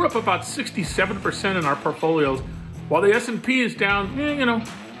 we're up about 67% in our portfolios, while the S&P is down,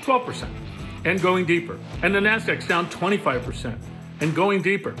 12% and going deeper. And the NASDAQ's down 25% and going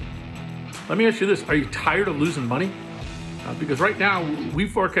deeper. Let me ask you this, are you tired of losing money? Because right now, we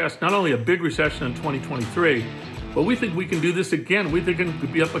forecast not only a big recession in 2023, but we think we can do this again. We think it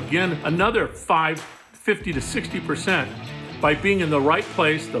could be up again another 50 to 60% by being in the right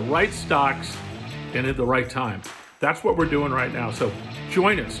place, the right stocks, and at the right time. That's what we're doing right now. So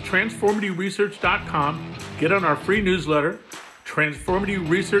join us, transformativeresearch.com. Get on our free newsletter,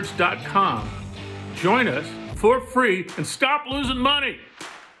 transformativeresearch.com. Join us for free and stop losing money.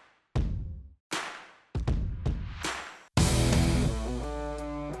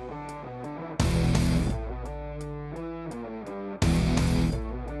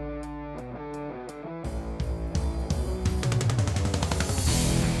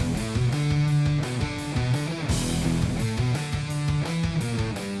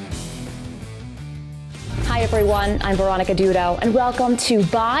 Hi everyone, I'm Veronica Dudo, and welcome to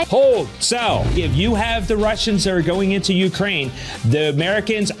Buy, Hold, Sell. If you have the Russians that are going into Ukraine, the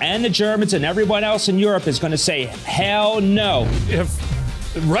Americans and the Germans and everyone else in Europe is going to say, hell no. If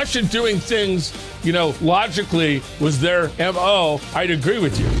Russia doing things, logically was their MO, I'd agree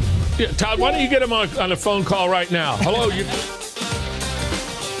with you. Yeah, Todd, why don't you get him on a phone call right now? Hello, you.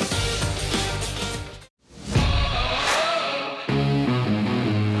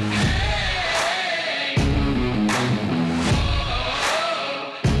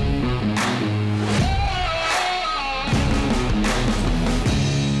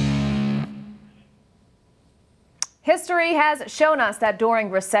 History has shown us that during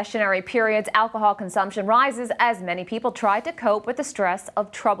recessionary periods, alcohol consumption rises as many people try to cope with the stress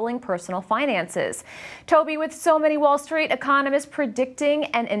of troubling personal finances. Toby, with so many Wall Street economists predicting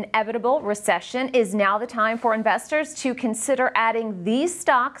an inevitable recession, is now the time for investors to consider adding these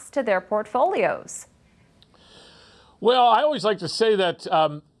stocks to their portfolios? Well, I always like to say that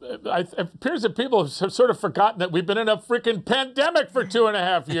it appears that people have sort of forgotten that we've been in a freaking pandemic for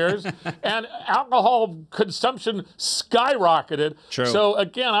 2.5 years, and alcohol consumption skyrocketed. True. So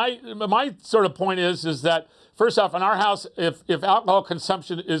again, my sort of point is that first off, in our house, if alcohol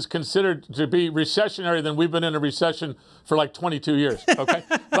consumption is considered to be recessionary, then we've been in a recession for like 22 years. Okay,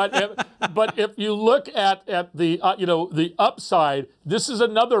 but if you look at the the upside, this is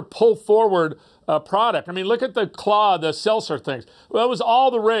another pull forward product. I mean, look at the seltzer things. Well, it was all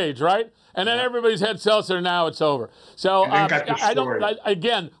the rage, right? And then everybody's had seltzer. Now it's over. So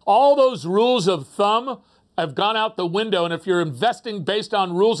again, all those rules of thumb have gone out the window. And if you're investing based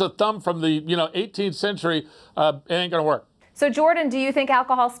on rules of thumb from the 18th century, it ain't gonna work. So, Jordan, do you think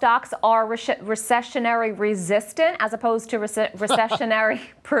alcohol stocks are recessionary resistant as opposed to recessionary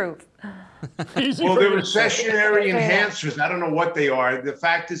proof? Well, they're recessionary enhancers. I don't know what they are. The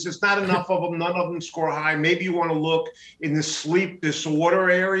fact is, there's not enough of them. None of them score high. Maybe you want to look in the sleep disorder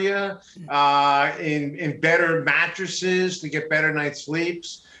area, in better mattresses to get better night's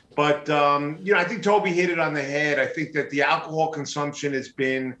sleeps. But, I think Toby hit it on the head. I think that the alcohol consumption has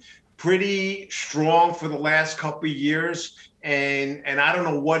been pretty strong for the last couple of years. And I don't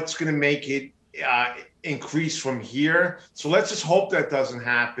know what's going to make it increase from here. So let's just hope that doesn't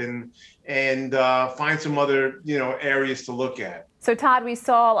happen and find some other, areas to look at. So, Todd, we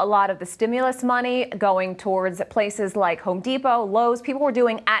saw a lot of the stimulus money going towards places like Home Depot, Lowe's. People were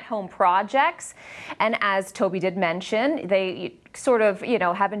doing at-home projects. And as Toby did mention, they sort of,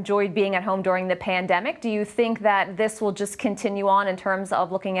 have enjoyed being at home during the pandemic. Do you think that this will just continue on in terms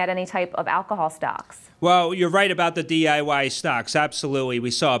of looking at any type of alcohol stocks? Well, you're right about the DIY stocks. Absolutely. We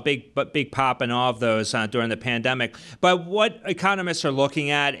saw a big pop in all of those during the pandemic. But what economists are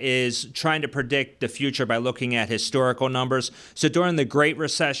looking at is trying to predict the future by looking at historical numbers. So during the Great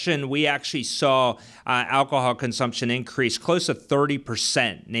Recession, we actually saw alcohol consumption increase close to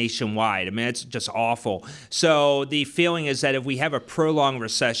 30% nationwide. I mean, it's just awful. So the feeling is that if we have a prolonged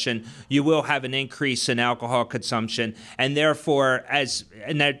recession, you will have an increase in alcohol consumption. And therefore,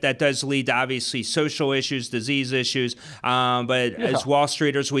 that does lead to obviously social issues, disease issues, but as Wall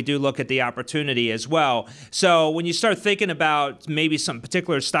Streeters, we do look at the opportunity as well. So when you start thinking about maybe some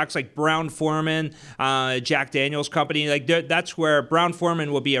particular stocks like Brown-Forman, Jack Daniel's company, that's where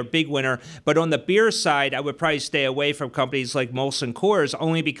Brown-Forman will be a big winner. But on the beer side, I would probably stay away from companies like Molson Coors,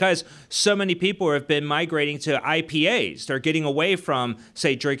 only because so many people have been migrating to IPAs. They're getting away from,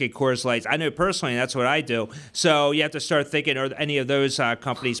 say, drinking Coors Lights. I know personally that's what I do. So you have to start thinking, are any of those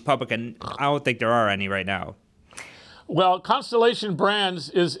companies public? And I don't think there are any right now. Well, Constellation Brands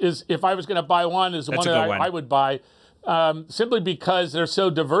is if I was going to buy one, is the one that I would buy, simply because they're so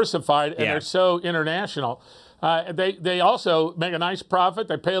diversified and they're so international. They also make a nice profit.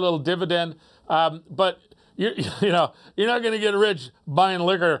 They pay a little dividend, but you're not going to get rich buying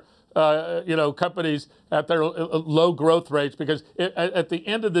liquor. Companies at their low growth rates, because at the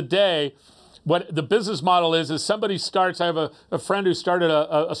end of the day, what the business model is somebody starts. I have a friend who started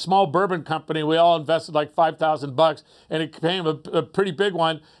a small bourbon company. We all invested like $5,000, and it became a pretty big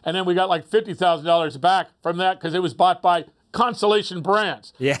one. And then we got like $50,000 back from that because it was bought by Constellation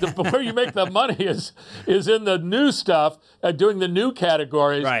Brands. Yeah. Where you make the money is in the new stuff, doing the new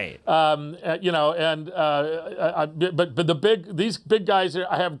categories. Right. But these big guys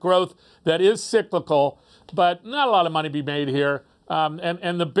have growth that is cyclical, but not a lot of money to be made here.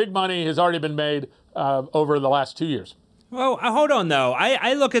 And the big money has already been made over the last 2 years. Well, hold on, though.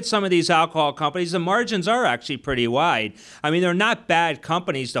 I look at some of these alcohol companies. The margins are actually pretty wide. I mean, they're not bad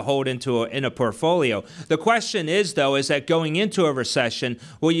companies to hold in a portfolio. The question is, though, is that going into a recession,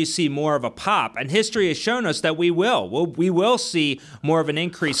 will you see more of a pop? And history has shown us that we will. We will see more of an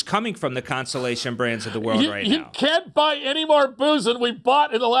increase coming from the Constellation Brands of the world right now. You can't buy any more booze than we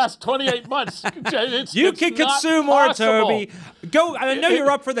bought in the last 28 months. You can consume more, Toby. Go. I know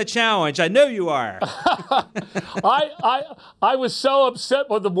you're up for the challenge. I know you are. I was so upset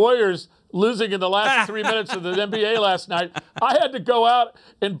with the Warriors losing in the last 3 minutes of the NBA last night. I had to go out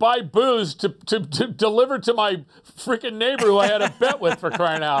and buy booze to deliver to my freaking neighbor who I had a bet with, for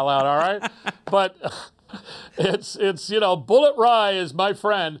crying out loud. All right, but it's Bullet Rye is my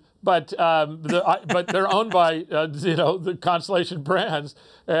friend, but they're owned by the Constellation Brands,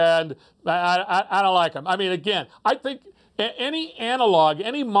 and I don't like them. I mean, again, I think. Any analog,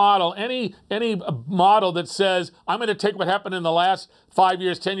 any model that says, I'm going to take what happened in the last 5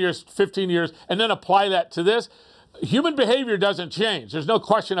 years, 10 years, 15 years, and then apply that to this, human behavior doesn't change. There's no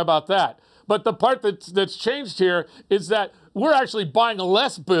question about that. But the part that's changed here is that we're actually buying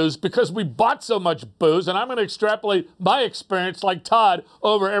less booze because we bought so much booze, and I'm going to extrapolate my experience like Todd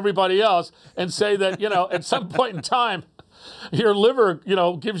over everybody else and say that, at some point in time, your liver,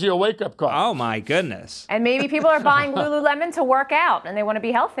 gives you a wake-up call. Oh, my goodness. And maybe people are buying Lululemon to work out, and they want to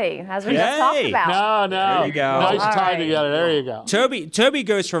be healthy, as we just talked about. No. There you go. Nice tie together. There you go. Toby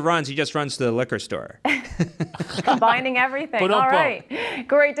goes for runs. He just runs to the liquor store. Combining everything. All right.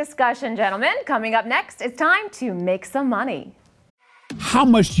 Great discussion, gentlemen. Coming up next, it's time to make some money. How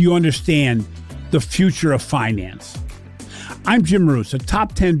much do you understand the future of finance? I'm Jim Roos, a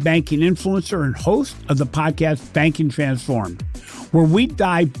top 10 banking influencer and host of the podcast Banking Transformed, where we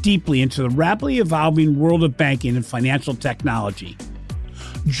dive deeply into the rapidly evolving world of banking and financial technology.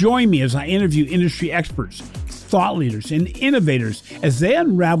 Join me as I interview industry experts, thought leaders, and innovators as they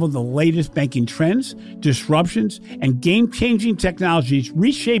unravel the latest banking trends, disruptions, and game-changing technologies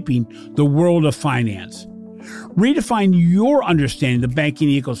reshaping the world of finance. Redefine your understanding of the banking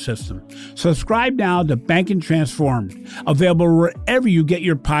ecosystem. Subscribe now to Banking Transformed, available wherever you get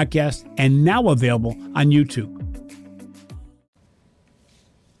your podcasts and now available on YouTube.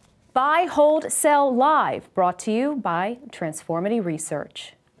 Buy, Hold, Sell Live, brought to you by Transformity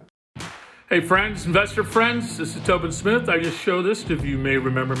Research. Hey friends, investor friends, this is Tobin Smith. I just show this if you may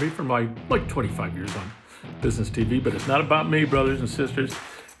remember me from my 25 years on business TV, but it's not about me, brothers and sisters.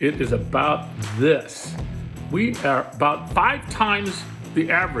 It is about this. We are about 5 times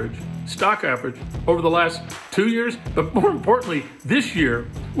the average, stock average, over the last 2 years. But more importantly, this year,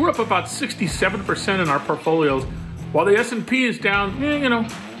 we're up about 67% in our portfolios, while the S&P is down,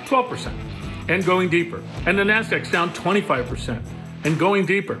 12%. and going deeper. And the Nasdaq's down 25% and going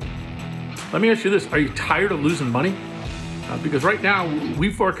deeper. Let me ask you this. Are you tired of losing money? Because right now,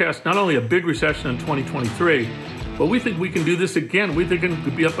 we forecast not only a big recession in 2023, but we think we can do this again. We think it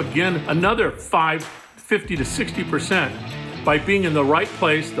could be up again another 50 to 60% by being in the right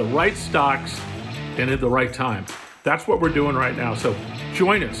place, the right stocks, and at the right time. That's what we're doing right now. So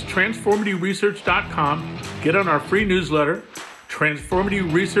join us, transformativeresearch.com. Get on our free newsletter,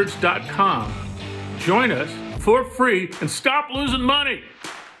 transformativeresearch.com. Join us for free and stop losing money.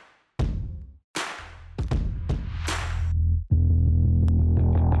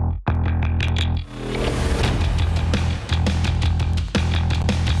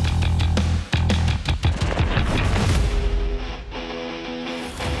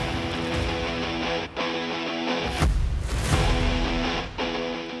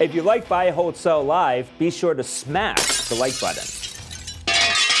 If you like Buy, Hold, Sell Live, be sure to smash the like button.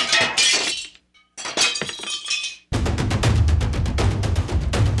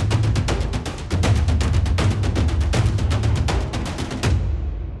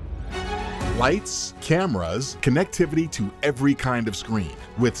 Lights, cameras, connectivity to every kind of screen,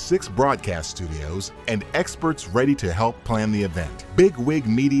 with 6 broadcast studios and experts ready to help plan the event. Big Wig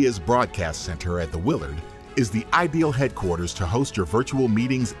Media's broadcast center at the Willard is the ideal headquarters to host your virtual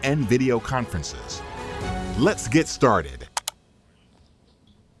meetings and video conferences. Let's get started.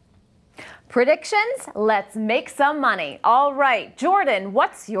 Predictions? Let's make some money. All right, Jordan,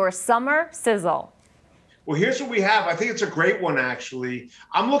 what's your summer sizzle? Well, here's what we have. I think it's a great one, actually.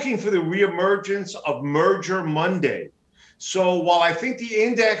 I'm looking for the reemergence of Merger Monday. So while I think the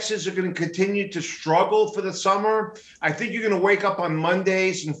indexes are going to continue to struggle for the summer, I think you're going to wake up on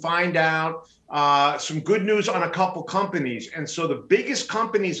Mondays and find out some good news on a couple companies. And so the biggest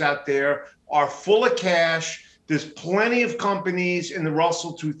companies out there are full of cash. There's plenty of companies in the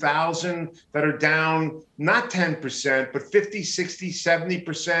Russell 2000 that are down not 10%, but 50, 60,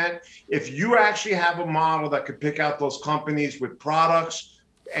 70%. If you actually have a model that could pick out those companies with products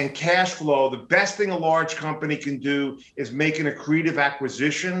and cash flow, the best thing a large company can do is make an accretive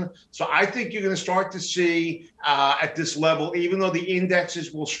acquisition. So I think you're going to start to see at this level, even though the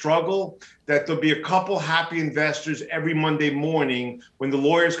indexes will struggle, that there'll be a couple happy investors every Monday morning when the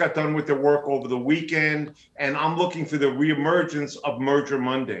lawyers got done with their work over the weekend. And I'm looking for the reemergence of Merger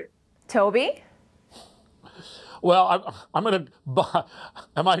Monday. Toby? Well, am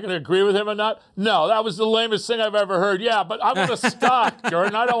I going to agree with him or not? No, that was the lamest thing I've ever heard. Yeah, but I want a stock,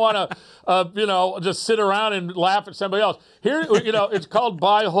 Jordan. I don't want to, just sit around and laugh at somebody else. Here, it's called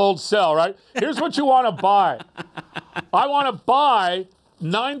buy, hold, sell, right? Here's what you want to buy. I want to buy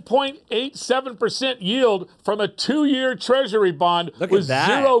 9.87% yield from a 2-year Treasury bond with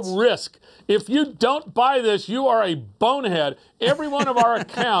zero risk. If you don't buy this, you are a bonehead. Every one of our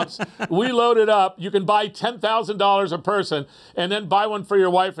accounts, we load it up. You can buy $10,000 a person and then buy one for your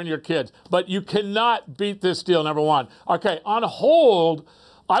wife and your kids. But you cannot beat this deal, number one. Okay, on hold,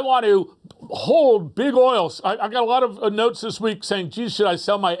 I want to hold big oil. I got a lot of notes this week saying, geez, should I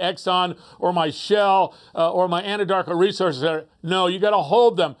sell my Exxon or my Shell or my Anadarko Resources? No, you got to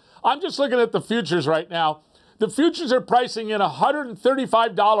hold them. I'm just looking at the futures right now. The futures are pricing in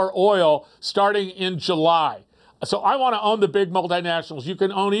 $135 oil starting in July. So I want to own the big multinationals. You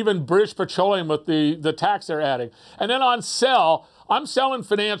can own even British Petroleum with the tax they're adding. And then on sell, I'm selling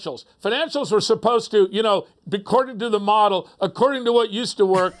financials. Financials were supposed to, according to the model, according to what used to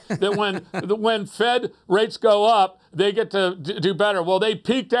work, that when Fed rates go up, they get to do better. Well, they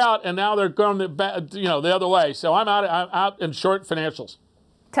peaked out and now they're going the other way. So I'm out in short financials.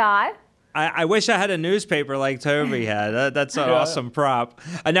 Todd? I wish I had a newspaper like Toby had. That's an awesome prop.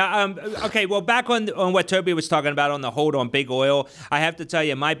 Now, okay, well, back on what Toby was talking about on the hold on big oil, I have to tell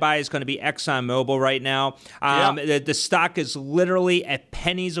you, my buy is going to be ExxonMobil right now. The stock is literally at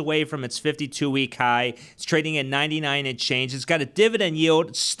pennies away from its 52-week high. It's trading at 99 and change. It's got a dividend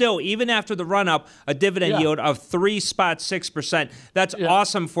yield still, even after the run-up, a dividend yield of 3.6%. That's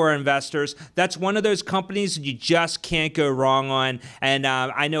awesome for investors. That's one of those companies that you just can't go wrong on. And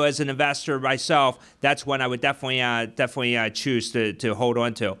I know as an investor myself, that's one I would definitely choose to hold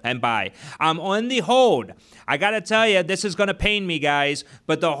on to and buy. On the hold, I got to tell you, this is going to pain me, guys,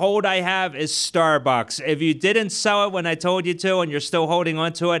 but the hold I have is Starbucks. If you didn't sell it when I told you to and you're still holding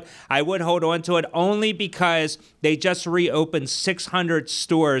on to it, I would hold on to it only because they just reopened 600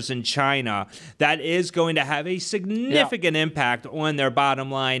 stores in China. That is going to have a significant impact on their bottom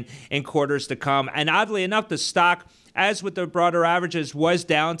line in quarters to come. And oddly enough, the stock as with the broader averages, was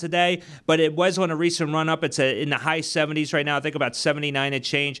down today, but it was on a recent run-up. It's in the high 70s right now. I think about 79 and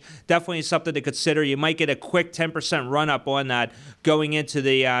change. Definitely something to consider. You might get a quick 10% run-up on that going into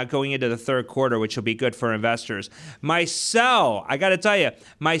the third quarter, which will be good for investors. My sell, I got to tell you,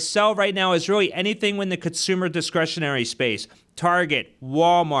 my sell right now is really anything in the consumer discretionary space. Target,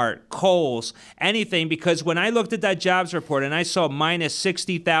 Walmart, Kohl's, anything, because when I looked at that jobs report and I saw minus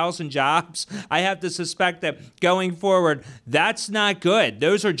 60,000 jobs, I have to suspect that going forward, that's not good.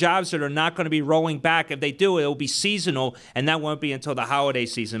 Those are jobs that are not going to be rolling back. If they do, it will be seasonal, and that won't be until the holiday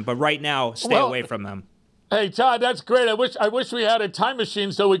season. But right now, stay away from them. Hey, Todd, that's great. I wish we had a time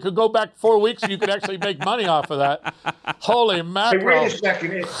machine so we could go back 4 weeks and you could actually make money off of that. Holy mackerel. Hey, wait a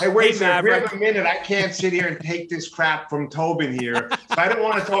second. Hey, wait a second. We have a minute. I can't sit here and take this crap from Tobin here. So I don't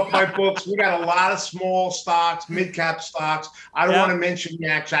want to talk my books. We got a lot of small stocks, mid-cap stocks. I don't want to mention the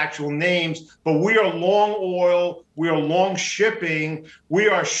actual names, but we are long oil. We are long shipping. We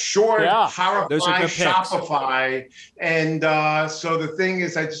are short Horify, Shopify. And so the thing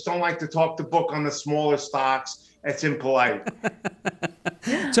is, I just don't like to talk the book on the smaller stocks. It's impolite.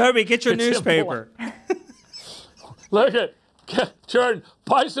 Toby, get your newspaper. Look at Jordan,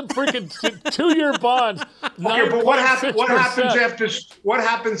 buy some freaking 2-year bonds. Okay, but what happens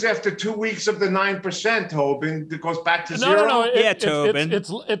after 2 weeks of the 9%, Tobin? It goes back to zero? No. Tobin.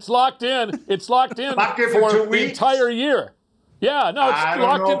 It's locked in. It's locked in, for 2 the weeks? Entire year. Yeah, no, it's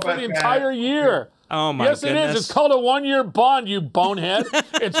locked in for the entire year. Oh, my goodness. Yes, it is. It's called a 1-year bond, you bonehead.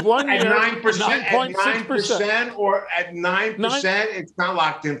 It's 1 year. At 9%, or at 9%, it's not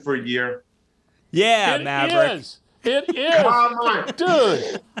locked in for a year. Yeah, Maverick. It is. Come on.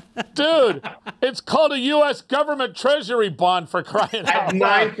 Dude, it's called a U.S. government treasury bond, for crying out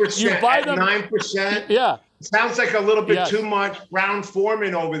loud. 9%. You buy them, 9%? Yeah. Sounds like a little bit too much Brown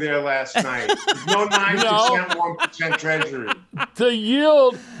Foreman over there last night. No 9%, 1% treasury. The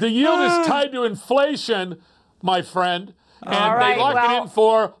yield is tied to inflation, my friend. And they lock it in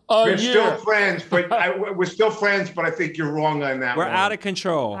for a year. Still friends, but we're still friends, but I think you're wrong on that We're out of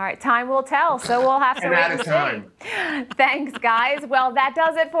control. All right, time will tell, so we'll have to wait and see. Thanks, guys. Well, that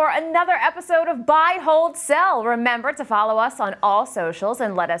does it for another episode of Buy, Hold, Sell. Remember to follow us on all socials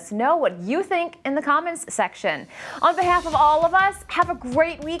and let us know what you think in the comments section. On behalf of all of us, have a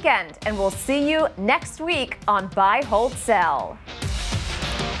great weekend, and we'll see you next week on Buy, Hold, Sell.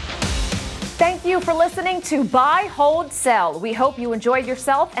 Thank you for listening to Buy, Hold, Sell. We hope you enjoyed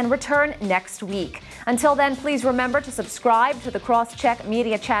yourself and return next week. Until then, please remember to subscribe to the Crosscheck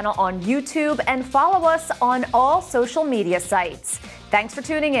Media channel on YouTube and follow us on all social media sites. Thanks for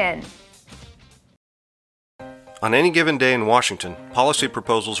tuning in. On any given day in Washington, policy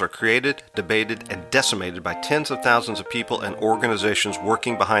proposals are created, debated, and decimated by tens of thousands of people and organizations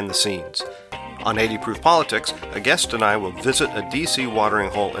working behind the scenes. On 80 Proof Politics, a guest and I will visit a D.C.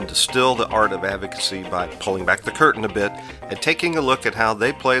 watering hole and distill the art of advocacy by pulling back the curtain a bit and taking a look at how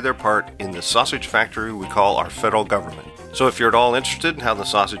they play their part in the sausage factory we call our federal government. So if you're at all interested in how the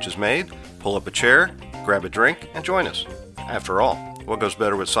sausage is made, pull up a chair, grab a drink, and join us. After all, what goes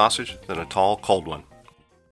better with sausage than a tall, cold one?